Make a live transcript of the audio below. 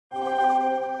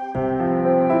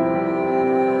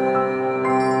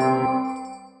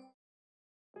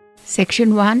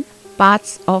Section 1.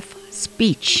 Parts of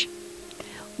speech.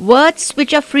 Words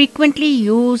which are frequently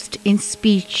used in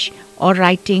speech or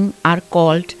writing are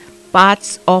called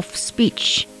parts of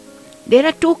speech. There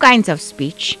are two kinds of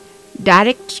speech,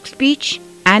 direct speech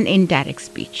and indirect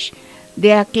speech.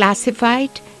 They are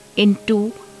classified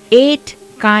into 8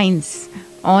 kinds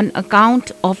on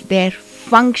account of their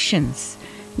functions,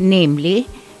 namely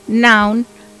noun,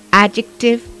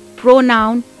 adjective,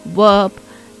 pronoun, verb,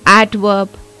 adverb,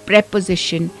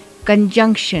 preposition,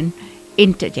 conjunction,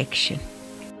 interjection.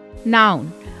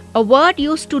 Noun. A word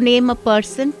used to name a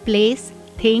person, place,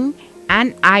 thing,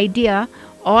 an idea,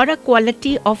 or a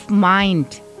quality of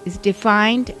mind is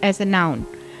defined as a noun.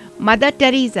 Mother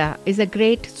Teresa is a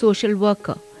great social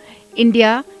worker.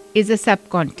 India is a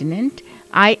subcontinent.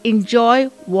 I enjoy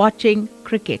watching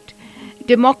cricket.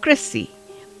 Democracy,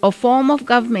 a form of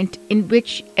government in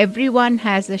which everyone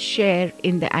has a share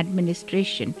in the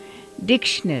administration.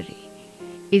 Dictionary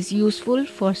is useful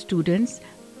for students.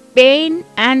 Pain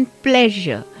and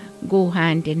pleasure go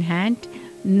hand in hand.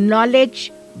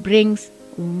 Knowledge brings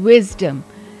wisdom.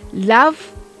 Love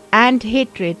and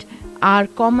hatred are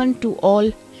common to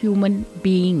all human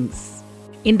beings.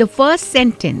 In the first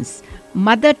sentence,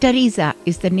 Mother Teresa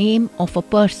is the name of a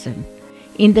person.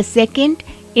 In the second,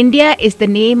 India is the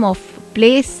name of a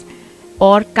place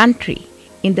or country.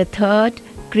 In the third,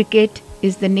 cricket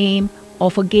is the name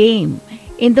of a game.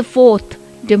 In the fourth,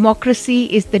 democracy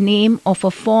is the name of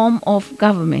a form of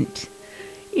government.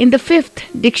 In the fifth,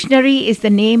 dictionary is the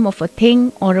name of a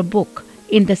thing or a book.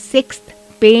 In the sixth,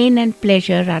 pain and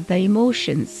pleasure are the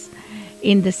emotions.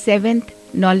 In the seventh,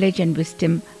 knowledge and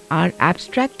wisdom are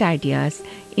abstract ideas.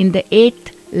 In the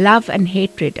eighth, love and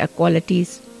hatred are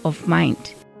qualities of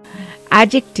mind.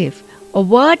 Adjective. A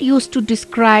word used to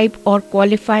describe or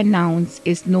qualify nouns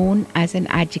is known as an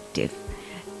adjective.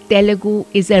 Telugu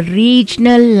is a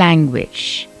regional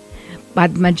language.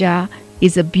 Padmaja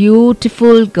is a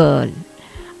beautiful girl.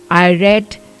 I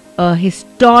read a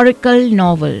historical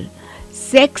novel.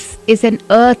 Sex is an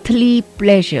earthly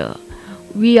pleasure.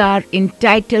 We are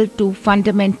entitled to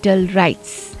fundamental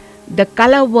rights. The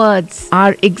color words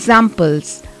are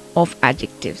examples of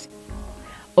adjectives.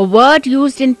 A word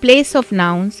used in place of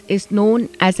nouns is known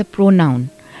as a pronoun.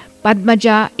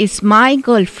 Padmaja is my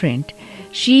girlfriend.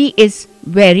 She is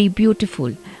very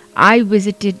beautiful. I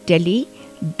visited Delhi.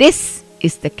 This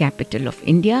is the capital of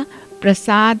India.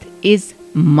 Prasad is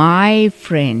my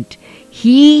friend.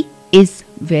 He is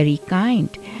very kind.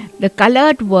 The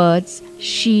colored words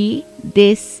she,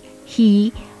 this,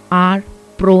 he are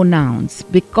pronouns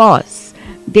because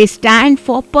they stand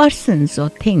for persons or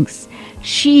things.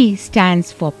 She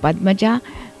stands for Padmaja,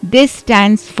 this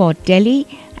stands for Delhi,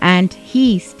 and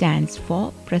he stands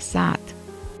for Prasad.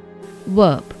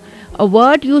 Verb. A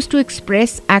word used to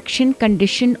express action,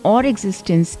 condition, or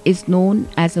existence is known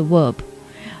as a verb.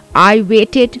 I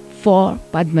waited for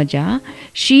Padmaja.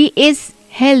 She is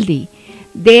healthy.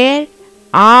 There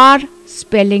are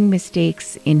spelling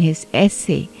mistakes in his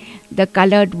essay. The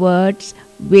colored words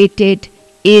waited,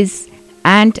 is,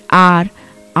 and are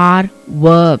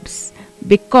verbs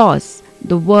because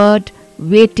the word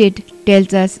waited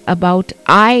tells us about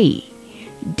I.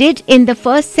 Did in the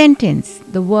first sentence.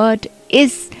 The word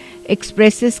is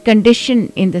expresses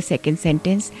condition in the second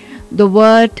sentence. The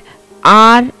word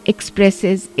are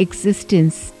expresses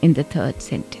existence in the third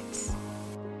sentence.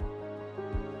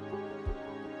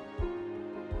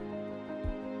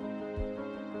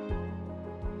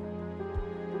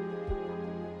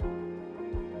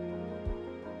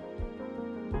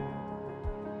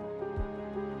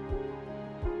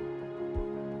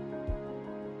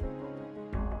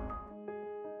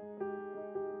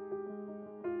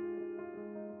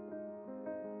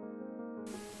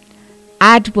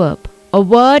 Adverb. A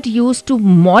word used to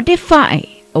modify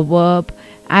a verb,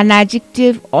 an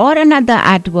adjective or another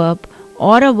adverb,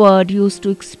 or a word used to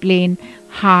explain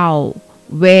how,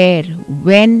 where,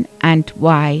 when and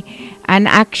why an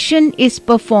action is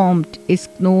performed is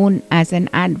known as an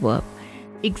adverb.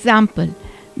 Example.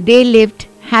 They lived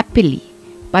happily.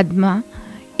 Padma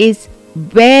is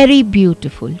very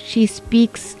beautiful. She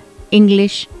speaks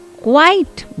English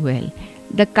quite well.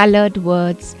 The colored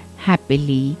words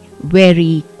happily,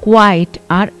 very, quite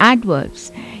are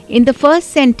adverbs. In the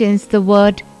first sentence, the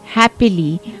word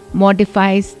happily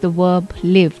modifies the verb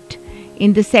lived.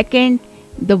 In the second,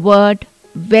 the word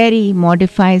very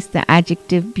modifies the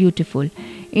adjective beautiful.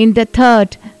 In the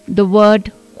third, the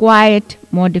word quiet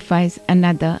modifies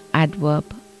another adverb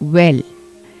well.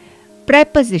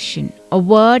 Preposition. A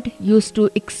word used to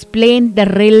explain the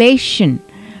relation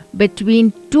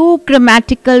between two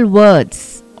grammatical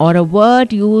words or a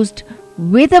word used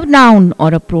with a noun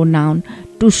or a pronoun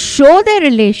to show their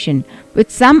relation with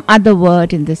some other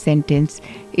word in the sentence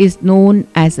is known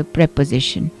as a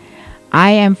preposition.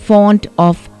 I am fond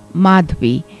of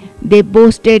Madhvi. They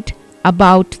boasted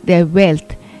about their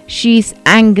wealth. She is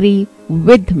angry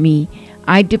with me.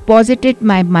 I deposited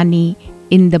my money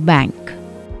in the bank.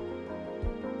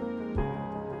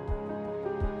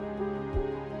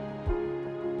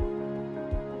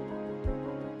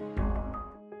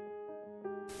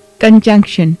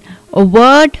 Conjunction. A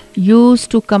word used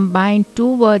to combine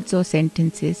two words or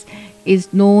sentences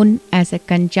is known as a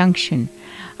conjunction.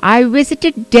 I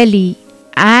visited Delhi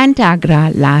and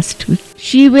Agra last week.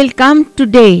 She will come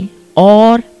today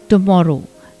or tomorrow.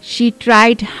 She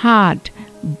tried hard,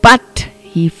 but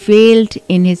he failed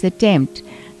in his attempt.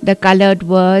 The colored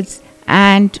words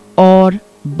and or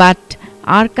but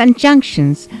are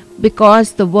conjunctions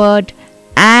because the word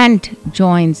and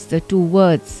joins the two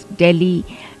words Delhi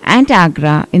and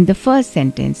Agra in the first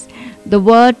sentence. The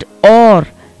word or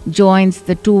joins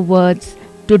the two words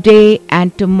today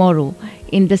and tomorrow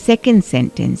in the second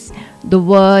sentence. The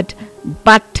word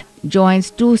but joins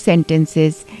two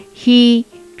sentences. He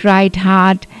tried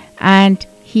hard and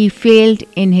he failed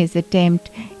in his attempt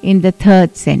in the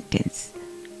third sentence.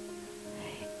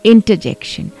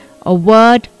 Interjection. A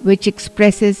word which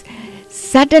expresses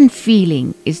sudden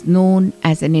feeling is known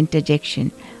as an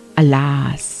interjection.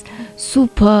 Alas,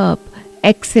 superb,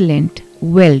 excellent,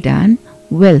 well done,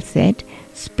 well said,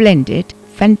 splendid,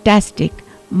 fantastic,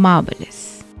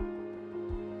 marvelous.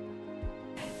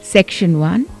 Section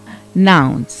 1.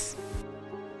 Nouns.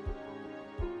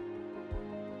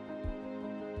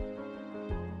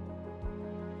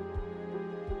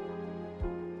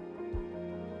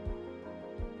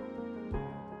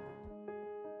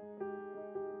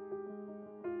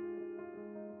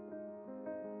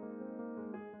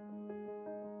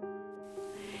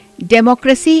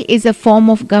 Democracy is a form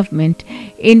of government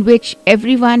in which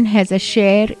everyone has a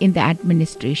share in the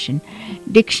administration.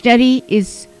 Dictionary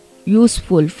is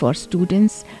useful for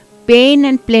students. Pain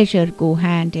and pleasure go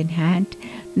hand in hand.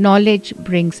 Knowledge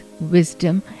brings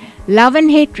wisdom. Love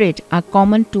and hatred are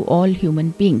common to all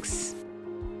human beings.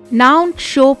 Noun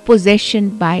show possession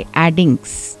by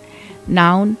addings.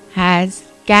 Noun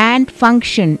can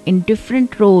function in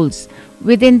different roles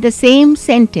within the same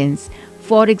sentence.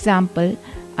 For example,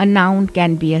 a noun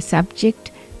can be a subject,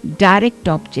 direct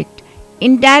object,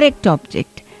 indirect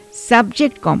object,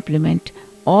 subject complement,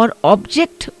 or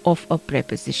object of a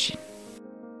preposition.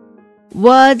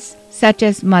 Words such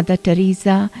as Mother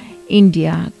Teresa,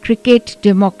 India, cricket,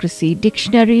 democracy,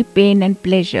 dictionary, pain and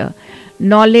pleasure,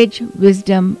 knowledge,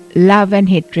 wisdom, love and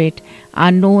hatred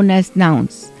are known as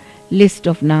nouns. List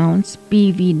of nouns: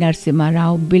 P.V. Narasimha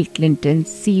Rao, Bill Clinton,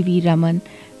 C.V. Raman.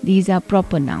 These are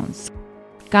proper nouns.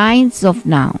 Kinds of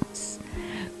nouns.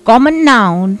 Common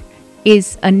noun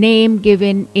is a name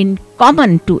given in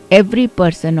common to every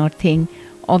person or thing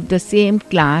of the same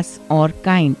class or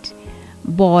kind.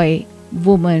 Boy,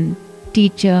 woman,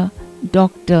 teacher,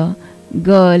 doctor,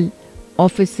 girl,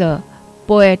 officer,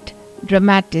 poet,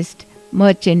 dramatist,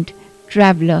 merchant,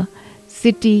 traveler,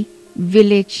 city,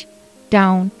 village,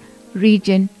 town,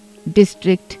 region,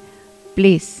 district,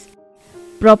 place.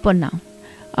 Proper noun.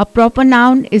 A proper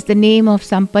noun is the name of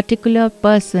some particular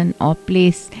person or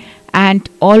place and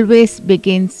always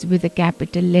begins with a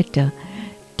capital letter.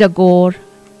 Tagore,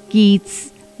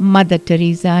 Keats, Mother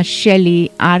Teresa,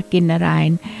 Shelley, R.K.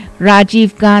 Narayan,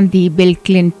 Rajiv Gandhi, Bill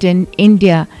Clinton,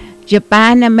 India,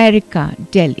 Japan, America,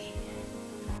 Delhi.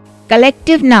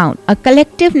 Collective noun. A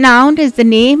collective noun is the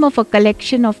name of a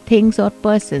collection of things or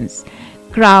persons.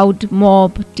 Crowd,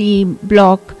 mob, team,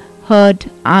 block, herd,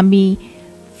 army,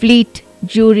 fleet,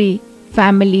 jury,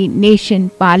 family, nation,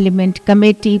 parliament,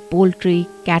 committee, poultry,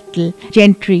 cattle,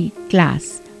 gentry,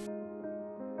 class.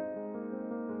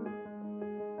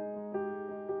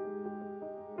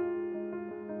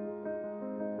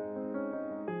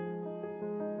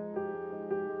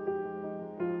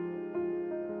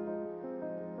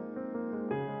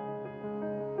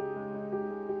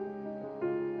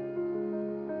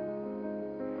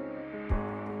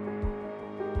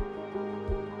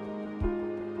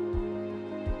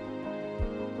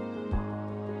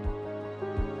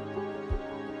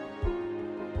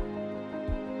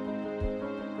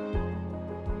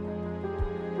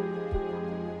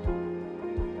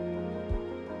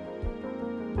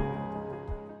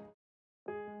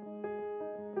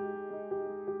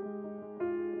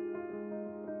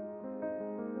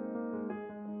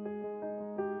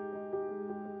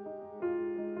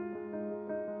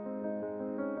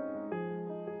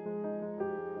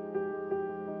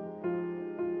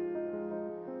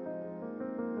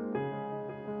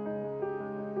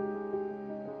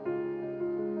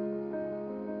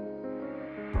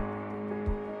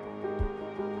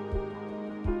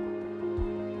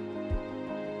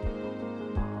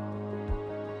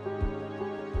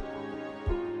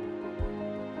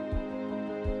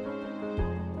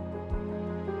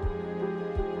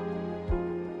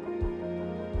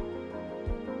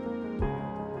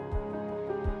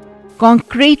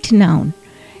 Concrete noun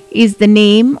is the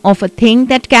name of a thing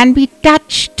that can be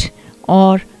touched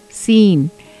or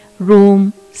seen.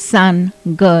 Room, sun,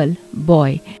 girl,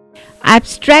 boy.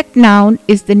 Abstract noun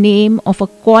is the name of a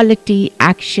quality,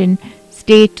 action,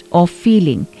 state of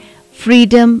feeling.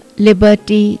 Freedom,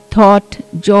 liberty, thought,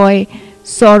 joy,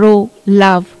 sorrow,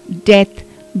 love, death,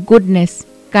 goodness,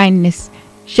 kindness,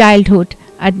 childhood,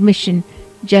 admission,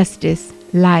 justice,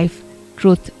 life,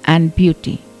 truth, and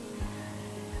beauty.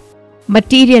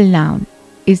 Material noun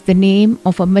is the name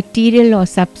of a material or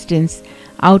substance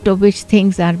out of which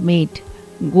things are made.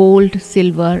 Gold,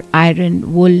 silver,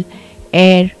 iron, wool,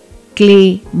 air,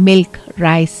 clay, milk,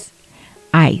 rice,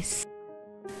 ice.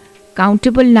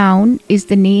 Countable noun is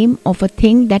the name of a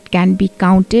thing that can be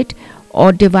counted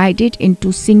or divided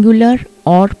into singular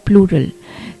or plural.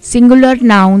 Singular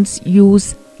nouns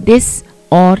use this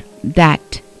or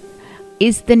that.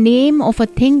 Is the name of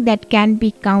a thing that can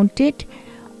be counted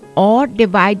or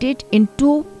divided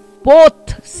into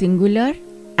both singular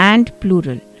and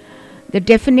plural. The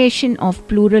definition of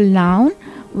plural noun: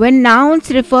 when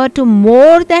nouns refer to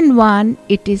more than one,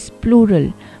 it is plural.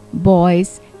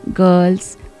 Boys,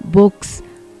 girls, books.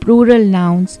 Plural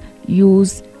nouns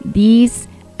use these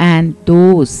and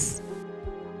those.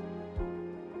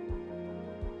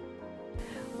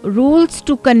 Rules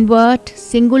to convert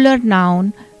singular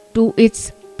noun to its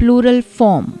plural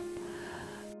form.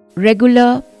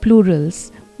 Regular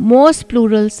plurals. Most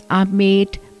plurals are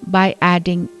made by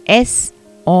adding s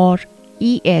or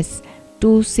es to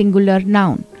singular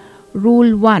noun.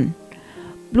 Rule 1.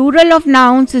 Plural of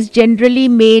nouns is generally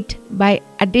made by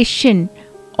addition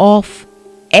of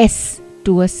s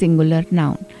to a singular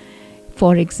noun.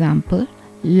 For example,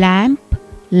 lamp,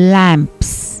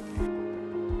 lamps.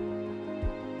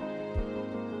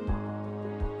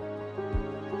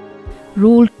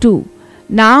 Rule 2.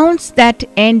 Nouns that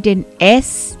end in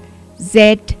s,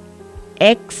 z,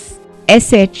 x,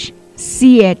 sh,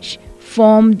 ch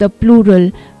form the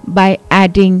plural by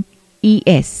adding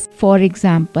es. For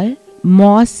example,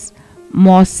 moss,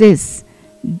 mosses,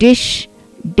 dish,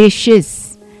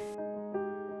 dishes.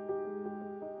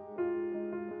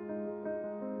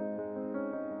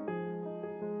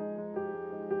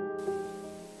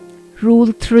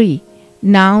 Rule 3.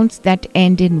 Nouns that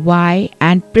end in y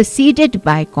and preceded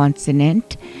by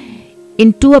consonant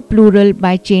into a plural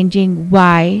by changing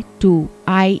y to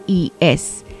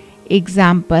ies.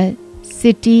 Example,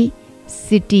 city,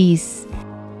 cities.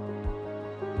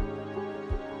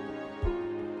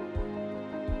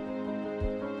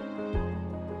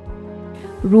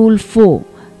 Rule 4.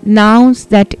 Nouns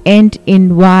that end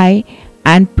in y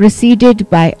and preceded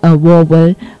by a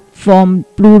vowel form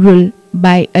plural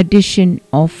by addition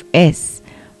of s.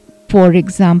 For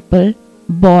example,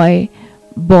 boy,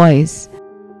 boys.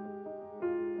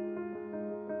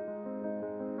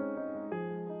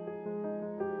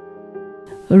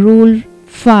 Rule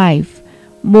 5.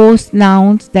 Most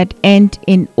nouns that end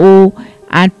in o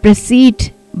and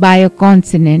precede by a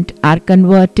consonant are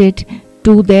converted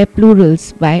to their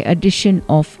plurals by addition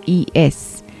of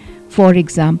es. For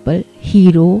example,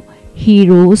 hero,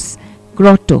 heroes,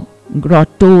 grotto,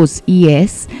 grottos,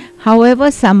 es.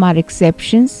 However, some are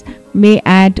exceptions, may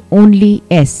add only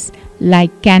s,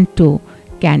 like canto,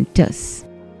 cantus.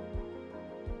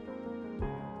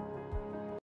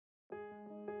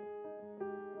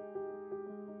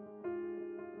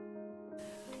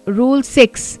 Rule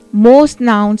 6. Most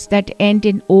nouns that end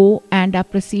in o and are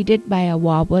preceded by a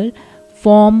vowel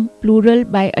form plural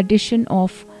by addition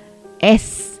of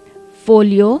s.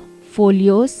 Folio,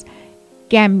 folios,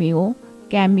 cameo,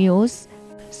 cameos.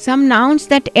 Some nouns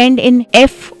that end in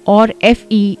f or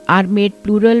fe are made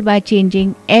plural by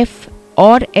changing f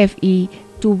or fe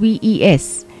to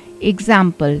ves.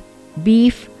 Example,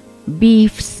 beef,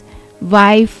 beefs,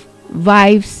 wife,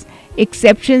 wives.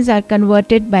 Exceptions are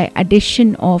converted by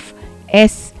addition of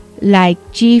s, like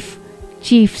chief,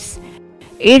 chiefs.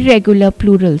 Irregular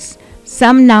plurals.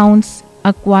 Some nouns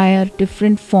acquire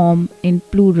different form in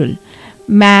plural.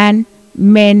 Man,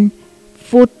 men,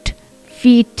 foot,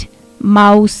 feet,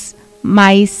 mouse,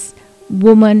 mice,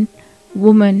 woman,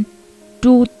 woman,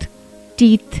 tooth,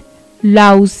 teeth,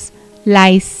 louse,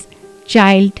 lice,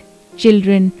 child,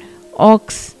 children,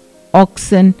 ox,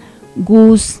 oxen,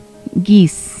 goose,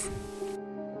 geese.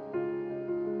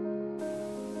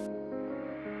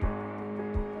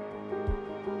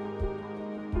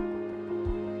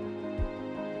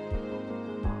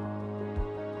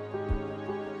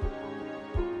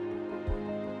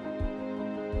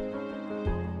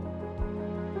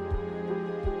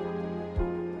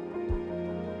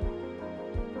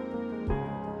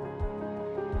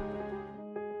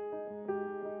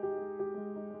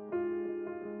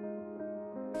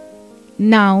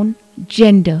 Noun,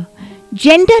 gender.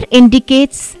 Gender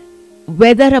indicates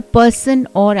whether a person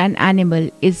or an animal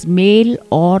is male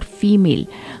or female.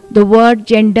 The word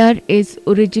gender is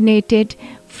originated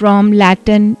from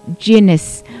Latin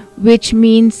genus, which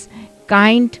means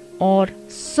kind or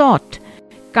sort,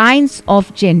 kinds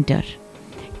of gender.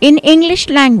 In English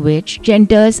language,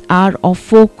 genders are of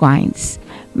four kinds: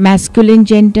 masculine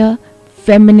gender,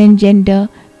 feminine gender,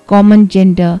 common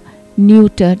gender,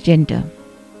 neuter gender.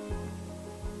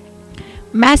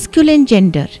 Masculine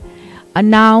gender, a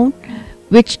noun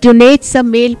which denotes a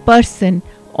male person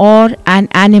or an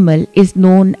animal, is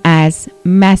known as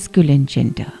masculine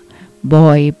gender.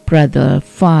 Boy, brother,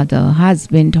 father,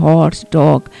 husband, horse,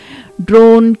 dog,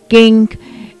 drone, king,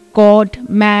 god,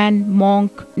 man,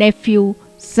 monk, nephew,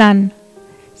 son,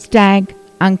 stag,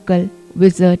 uncle,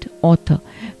 wizard, author.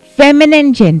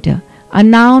 Feminine gender, a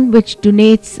noun which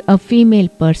denotes a female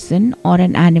person or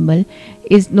an animal,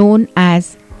 is known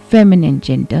as feminine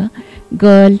gender.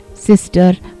 Girl,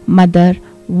 sister, mother,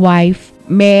 wife,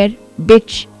 mare,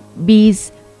 bitch,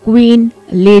 bees, queen,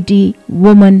 lady,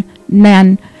 woman,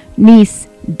 nun, niece,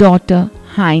 daughter,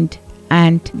 hind,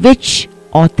 and witch,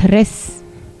 authoress.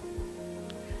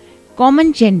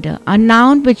 Common gender, a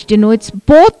noun which denotes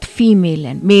both female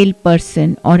and male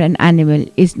person or an animal,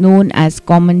 is known as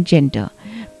common gender.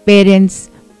 Parents,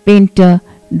 painter,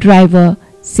 driver,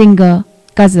 singer,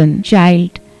 cousin,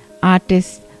 child,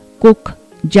 artist, cook,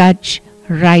 judge,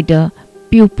 rider,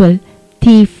 pupil,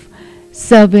 thief,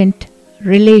 servant,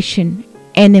 relation,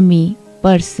 enemy,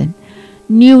 person.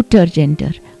 Neuter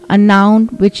gender, a noun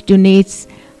which denotes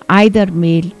either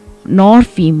male nor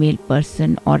female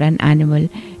person or an animal,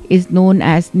 is known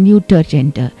as neuter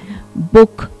gender.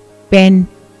 Book, pen,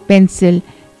 pencil,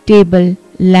 table,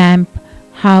 lamp,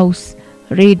 house,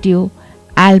 radio,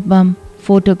 album,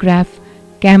 photograph,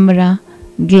 camera,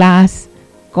 glass,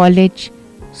 college,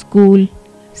 school,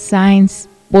 science,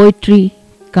 poetry,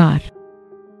 car.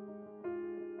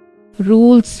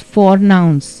 Rules for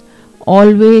nouns.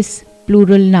 Always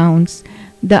plural nouns.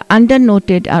 The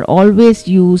undernoted are always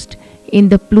used in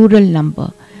the plural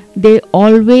number. They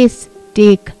always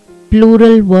take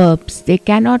plural verbs. They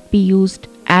cannot be used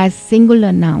as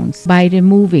singular nouns by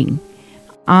removing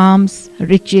arms,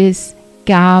 riches,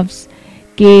 calves,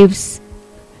 caves,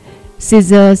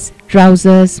 scissors,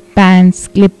 trousers, pants,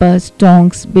 clippers,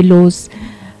 tongs, billows,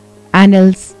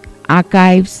 annals,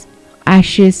 archives,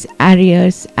 ashes,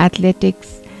 arrears,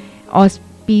 athletics,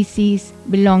 auspices,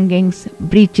 belongings,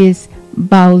 breeches,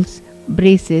 bowls,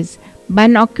 braces,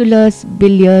 binoculars,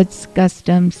 billiards,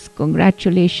 customs,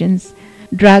 congratulations,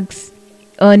 drugs,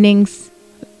 earnings,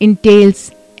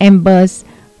 entails, embers,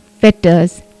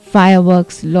 fetters,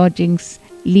 fireworks, lodgings,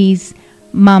 lease,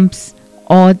 mumps,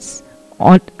 odds,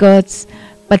 outskirts,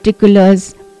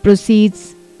 particulars,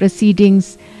 proceeds,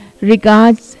 proceedings,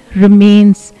 regards,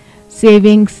 remains,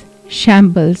 savings,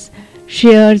 shambles,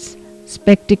 shares,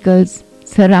 spectacles,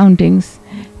 surroundings,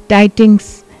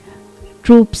 tidings,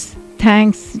 troops,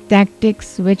 thanks,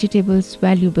 tactics, vegetables,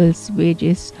 valuables,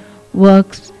 wages,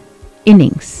 works,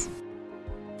 innings.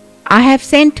 I have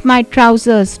sent my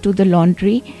trousers to the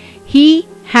laundry. He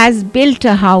has built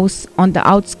a house on the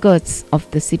outskirts of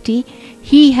the city.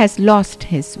 He has lost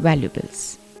his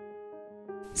valuables.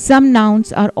 Some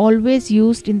nouns are always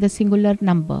used in the singular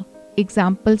number.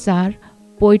 Examples are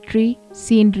poetry,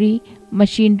 scenery,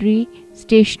 machinery,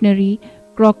 stationery,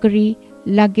 crockery,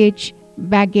 luggage,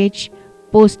 baggage,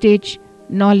 postage,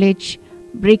 knowledge,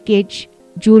 breakage,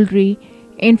 jewelry,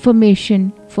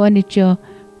 information, furniture,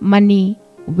 money,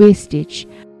 wastage.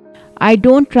 I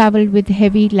don't travel with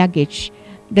heavy luggage.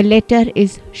 The letter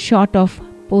is short of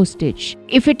postage.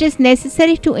 If it is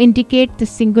necessary to indicate the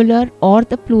singular or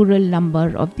the plural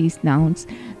number of these nouns,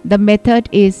 the method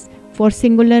is for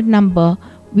singular number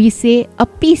we say a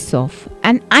piece of,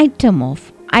 an item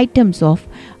of, items of,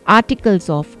 articles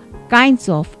of, kinds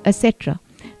of, etc.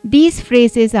 These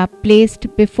phrases are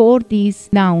placed before these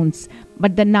nouns,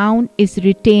 but the noun is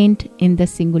retained in the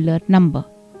singular number.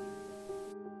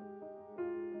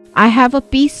 I have a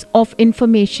piece of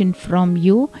information from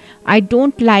you. I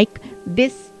don't like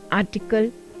this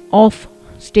article of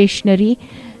stationery.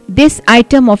 This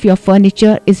item of your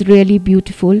furniture is really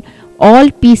beautiful.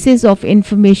 All pieces of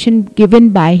information given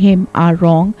by him are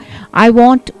wrong. I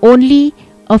want only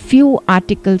a few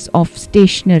articles of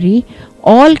stationery.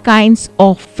 All kinds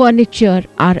of furniture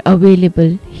are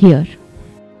available here.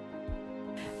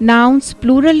 Nouns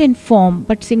plural in form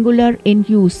but singular in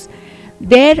use.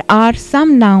 There are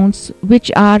some nouns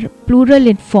which are plural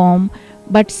in form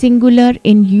but singular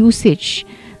in usage.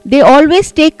 They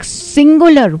always take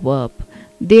singular verb.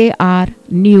 They are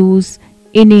news,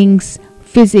 innings,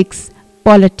 physics,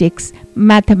 politics,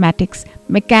 mathematics,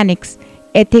 mechanics,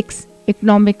 ethics,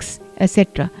 economics,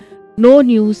 etc. No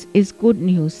news is good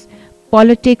news.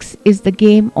 Politics is the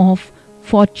game of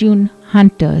fortune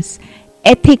hunters.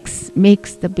 Ethics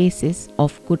makes the basis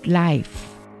of good life.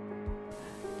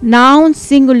 Nouns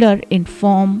singular in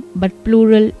form but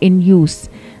plural in use.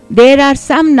 There are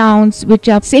some nouns which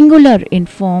are singular in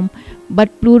form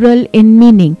but plural in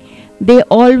meaning. They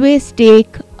always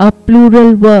take a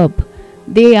plural verb.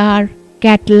 They are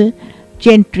cattle,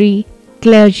 gentry,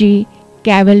 clergy,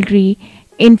 cavalry,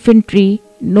 infantry,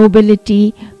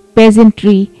 nobility,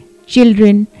 peasantry,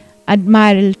 children,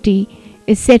 admiralty,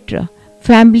 etc.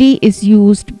 Family is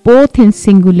used both in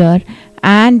singular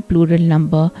and plural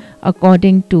number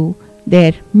according to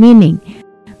their meaning.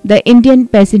 The Indian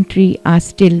peasantry are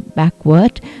still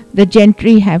backward. The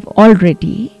gentry have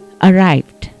already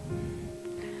arrived.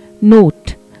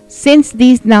 Note: since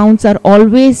these nouns are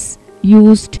always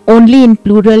used only in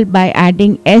plural by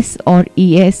adding s or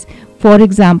es, for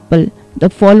example, the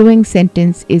following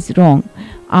sentence is wrong.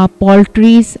 Our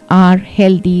poultries are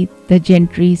healthy, the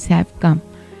gentries have come.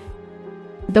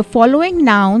 The following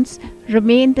nouns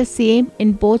remain the same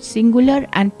in both singular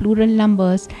and plural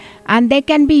numbers, and they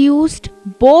can be used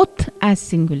both as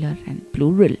singular and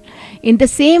plural. In the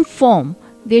same form,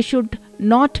 they should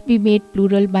not be made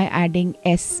plural by adding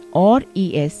s or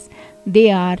es.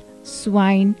 They are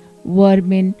swine,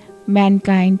 vermin,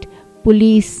 mankind,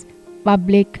 police,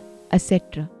 public,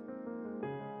 etc.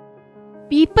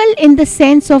 People in the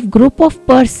sense of group of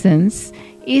persons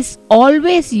is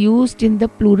always used in the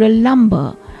plural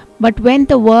number. But when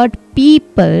the word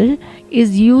people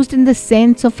is used in the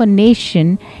sense of a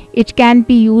nation, it can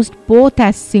be used both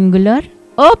as singular,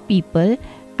 a people,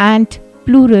 and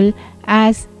plural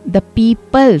as the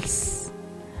peoples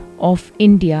of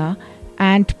India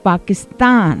and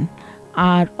Pakistan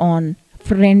are on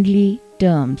friendly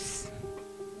terms.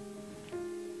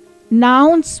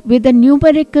 Nouns with a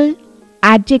numerical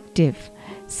adjective.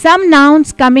 Some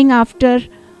nouns coming after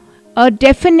a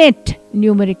definite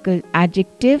numerical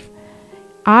adjective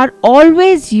are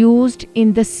always used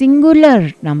in the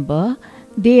singular number.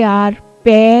 They are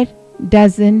pair,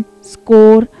 dozen,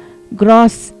 score,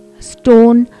 gross,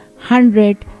 stone,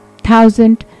 100,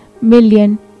 1,000,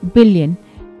 million, billion.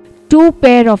 2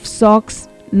 pair of socks,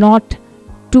 not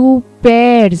 2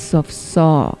 pairs of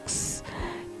socks.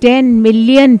 10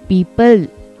 million people,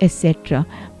 etc.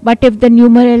 But if the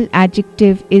numeral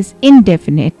adjective is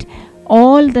indefinite,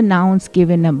 all the nouns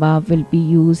given above will be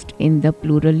used in the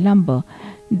plural number.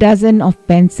 Dozen of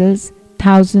pencils,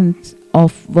 thousands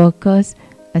of workers,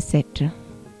 etc.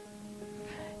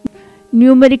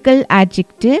 Numerical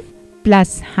adjective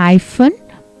plus hyphen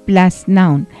plus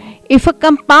noun. If a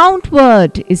compound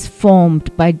word is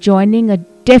formed by joining a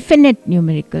definite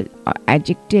numerical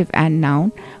adjective and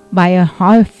noun by a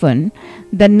hyphen,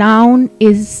 the noun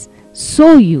is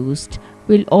so used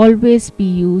will always be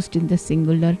used in the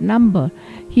singular number.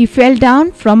 He fell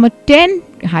down from a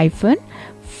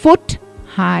 10-foot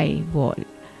high wall,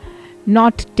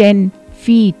 not 10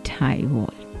 feet high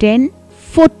wall,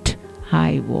 10-foot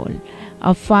high wall.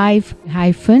 A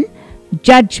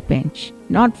 5-judge bench,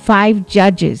 not 5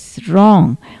 judges,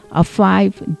 wrong. A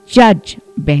 5-judge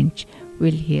bench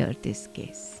will hear this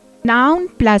case. Noun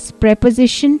plus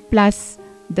preposition plus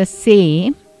the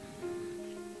same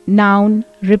noun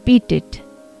repeated.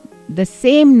 The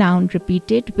same noun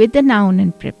repeated with the noun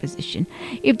and preposition.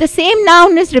 If the same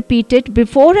noun is repeated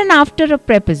before and after a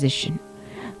preposition,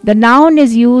 the noun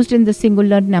is used in the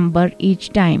singular number each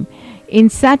time. In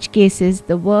such cases,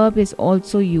 the verb is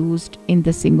also used in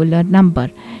the singular number.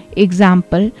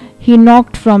 Example, he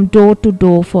knocked from door to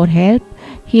door for help.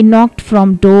 He knocked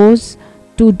from doors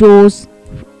to doors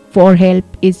for help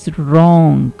is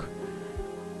wrong.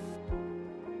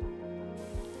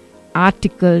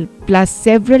 Article plus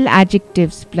several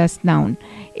adjectives plus noun.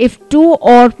 If 2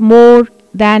 or more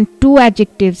than 2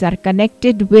 adjectives are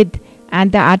connected with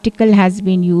and the article has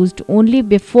been used only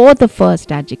before the first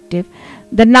adjective,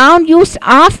 the noun used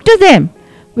after them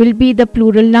will be the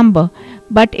plural number.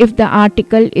 But if the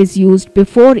article is used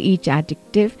before each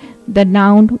adjective, the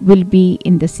noun will be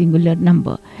in the singular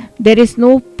number. There is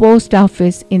no post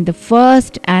office in the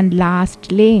first and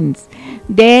last lanes.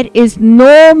 There is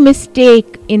no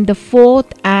mistake in the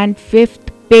 4th and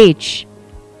 5th page.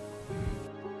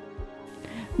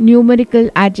 Numerical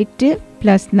adjective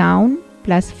plus noun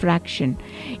plus fraction.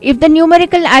 If the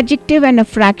numerical adjective and a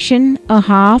fraction, a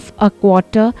half, a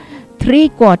quarter,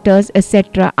 3/4,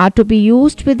 etc. are to be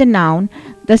used with the noun,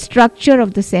 the structure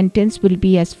of the sentence will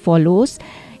be as follows.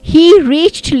 He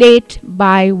reached late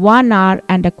by 1 hour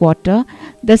and a quarter.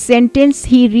 The sentence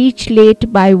he reached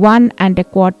late by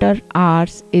 1¼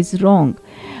 hours is wrong.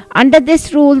 Under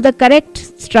this rule, the correct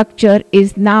structure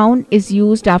is noun is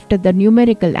used after the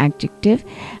numerical adjective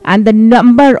and the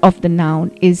number of the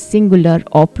noun is singular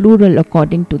or plural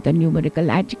according to the numerical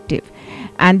adjective,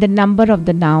 and the number of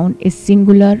the noun is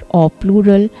singular or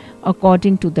plural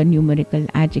according to the numerical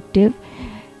adjective.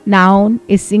 Noun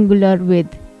is singular with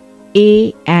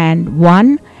a and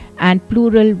 1 and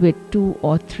plural with 2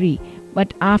 or 3,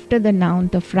 but after the noun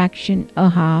the fraction a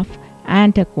half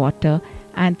and a quarter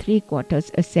and 3/4,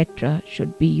 etc.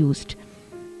 should be used.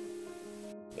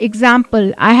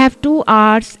 Example, I have 2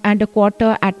 hours and a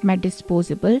quarter at my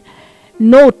disposal.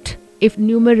 Note, if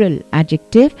numeral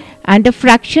adjective and a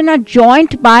fraction are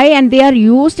joined by and they are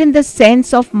used in the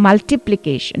sense of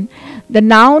multiplication, the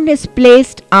noun is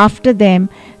placed after them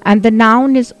and the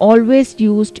noun is always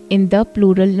used in the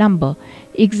plural number.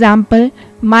 Example,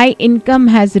 my income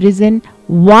has risen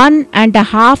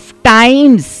 1½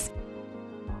 times.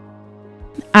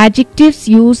 Adjectives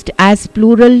used as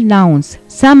plural nouns.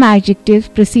 Some adjectives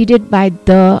preceded by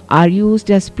the are used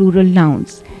as plural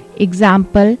nouns.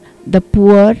 Example, the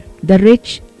poor, the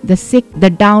rich, the sick, the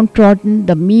downtrodden,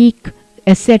 the meek,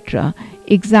 etc.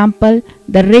 Example,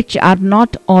 the rich are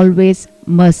not always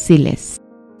merciless.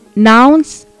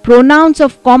 Nouns, pronouns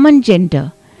of common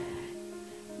gender.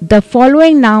 The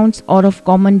following nouns are of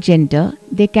common gender.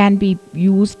 They can be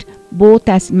used both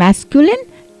as masculine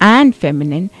and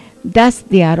feminine. Thus,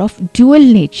 they are of dual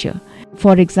nature.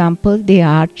 For example, they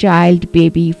are child,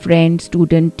 baby, friend,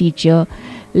 student, teacher,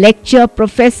 lecturer,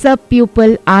 professor,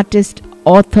 pupil, artist,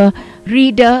 author,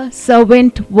 reader,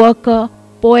 servant, worker,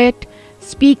 poet,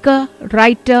 speaker,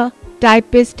 writer,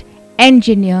 typist,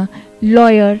 engineer,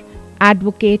 lawyer,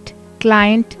 advocate,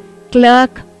 client,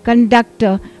 clerk,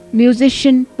 conductor,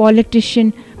 musician,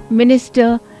 politician,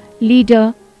 minister,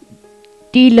 leader,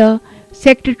 dealer,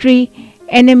 secretary,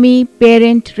 enemy,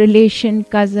 parent, relation,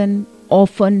 cousin,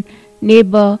 orphan,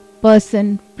 neighbor,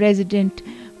 person, president,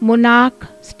 monarch,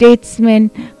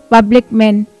 statesman, public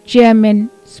man, chairman,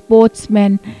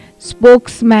 sportsman,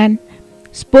 spokesman,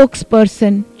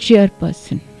 spokesperson,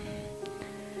 chairperson.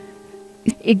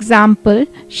 Example,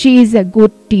 she is a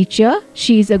good teacher,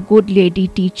 she is a good lady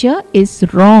teacher is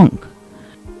wrong.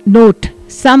 Note,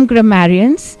 some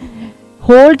grammarians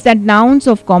hold that nouns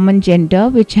of common gender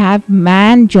which have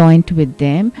man joined with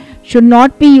them should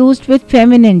not be used with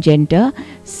feminine gender.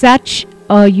 Such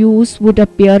a use would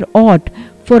appear odd.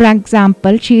 For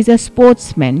example, she is a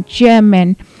sportsman,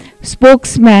 chairman,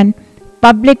 spokesman,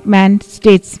 public man,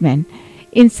 statesman.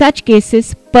 In such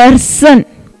cases, person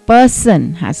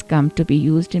has come to be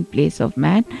used in place of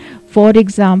man. For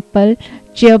example,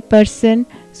 chairperson,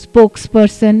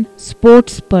 spokesperson,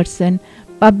 sportsperson,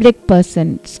 public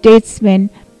person, statesman,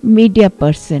 media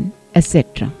person,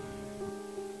 etc.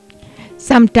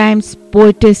 Sometimes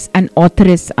poetess and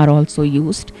authoress are also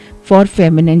used for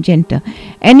feminine gender.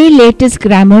 Any latest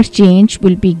grammar change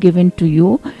will be given to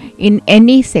you in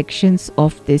any sections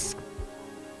of this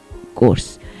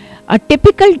course. A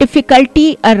typical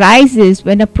difficulty arises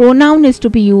when a pronoun is to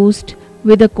be used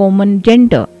with a common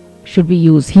gender. Should we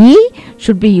use he?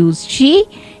 Should we use she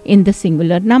in the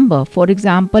singular number? For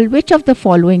example, which of the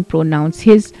following pronouns,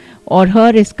 his or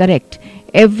her, is correct?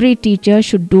 Every teacher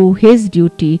should do his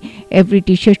duty. Every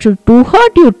teacher should do her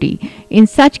duty. In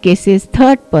such cases,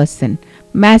 third person,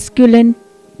 masculine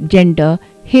gender,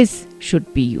 his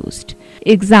should be used.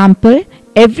 Example,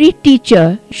 every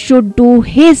teacher should do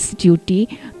his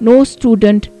duty. No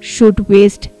student should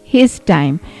waste his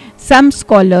time. Some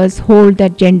scholars hold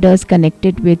that genders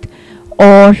connected with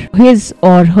or his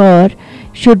or her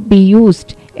should be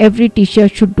used. Every teacher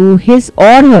should do his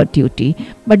or her duty,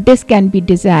 but this can be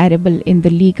desirable in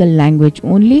the legal language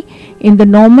only. In the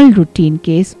normal routine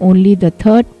case, only the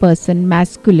third person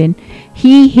masculine,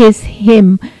 he, his,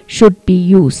 him should be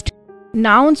used.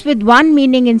 Nouns with one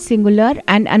meaning in singular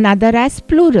and another as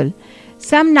plural.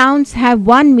 Some nouns have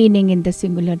one meaning in the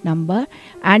singular number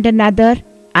and another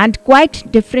and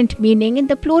quite different meaning in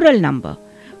the plural number.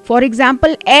 For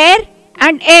example, air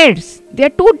and airs. They are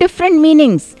two different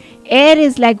meanings. Air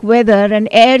is like weather and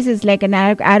airs is like an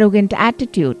arrogant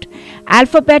attitude.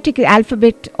 Alphabet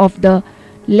of the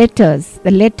letters,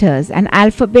 and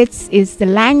alphabets is the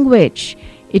language.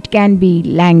 It can be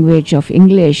language of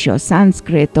English or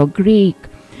Sanskrit or Greek.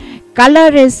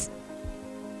 Color is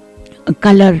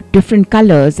different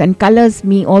colors, and colors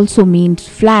also means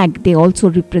flag. They also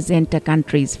represent a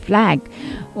country's flag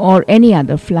or any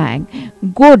other flag.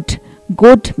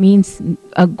 Good means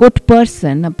a good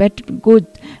person, a better good,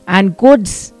 and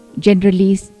goods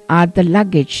generally are the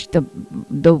luggage,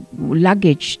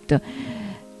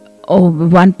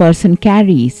 one person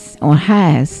carries or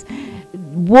has.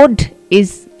 Wood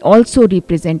is also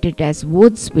represented as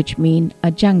woods, which mean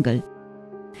a jungle.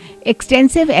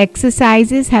 Extensive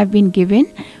exercises have been given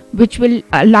which will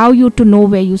allow you to know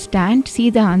where you stand, see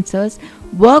the answers,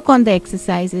 work on the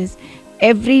exercises.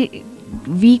 Every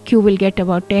week you will get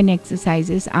about 10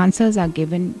 exercises, answers are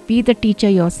given. Be the teacher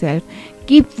yourself,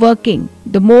 keep working.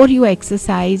 The more you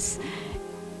exercise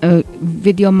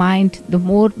with your mind, the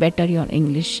more better your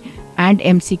English and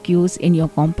MCQs in your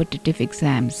competitive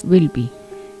exams will be.